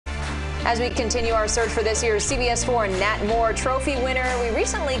As we continue our search for this year's CBS4 Nat Moore Trophy winner, we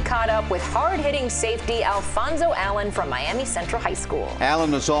recently caught up with hard-hitting safety Alfonzo Allen from Miami Central High School.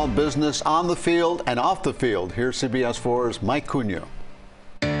 Allen is all business on the field and off the field. Here's CBS4's Mike Cunha.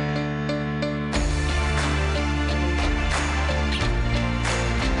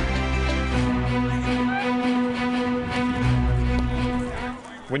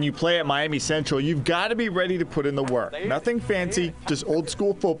 When you play at Miami Central, you've got to be ready to put in the work. Nothing fancy, just old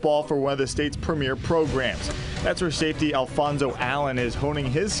school football for one of the state's premier programs. That's where safety Alfonzo Allen is honing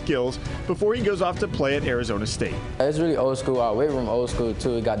his skills before he goes off to play at Arizona State. It's really old school. Our weight room old school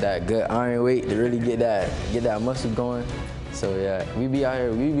too. It got that good iron weight to really get that muscle going. So yeah, we be out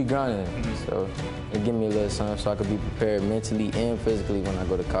here, we be grinding. So it give me a little something so I could be prepared mentally and physically when I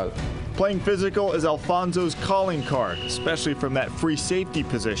go to college. Playing physical is Alfonzo's calling card, especially from that free safety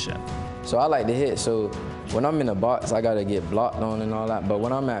position. So I like to hit, so when I'm in the box, I gotta get blocked on and all that, but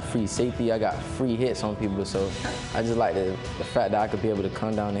when I'm at free safety, I got free hits on people, so I just like the fact that I could be able to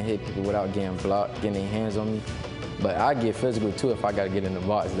come down and hit people without getting blocked, getting their hands on me. But I get physical too if I gotta get in the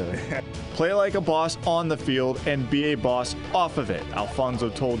box though. Play like a boss on the field and be a boss off of it. Alfonzo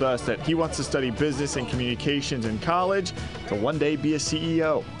told us that he wants to study business and communications in college to one day be a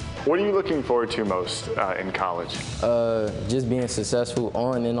CEO. What are you looking forward to most in college? Just being successful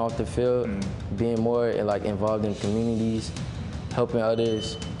on and off the field, being more involved in communities, helping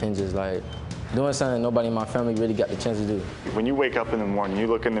others, and just doing something nobody in my family really got the chance to do. When you wake up in the morning, you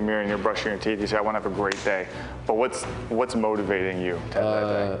look in the mirror and you're brushing your teeth, you say, I want to have a great day. But what's motivating you to have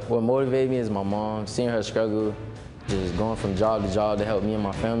that day? What motivates me is my mom, seeing her struggle, just going from job to job to help me and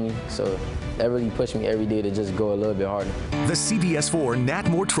my family. So that really pushed me every day to just go a little bit harder. The CBS4 Nat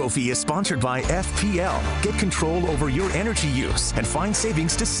Moore Trophy is sponsored by FPL. Get control over your energy use and find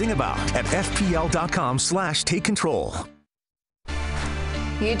savings to sing about at fpl.com/takecontrol.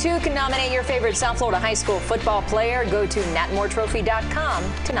 You too can nominate your favorite South Florida high school football player. Go to natmoretrophy.com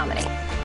to nominate.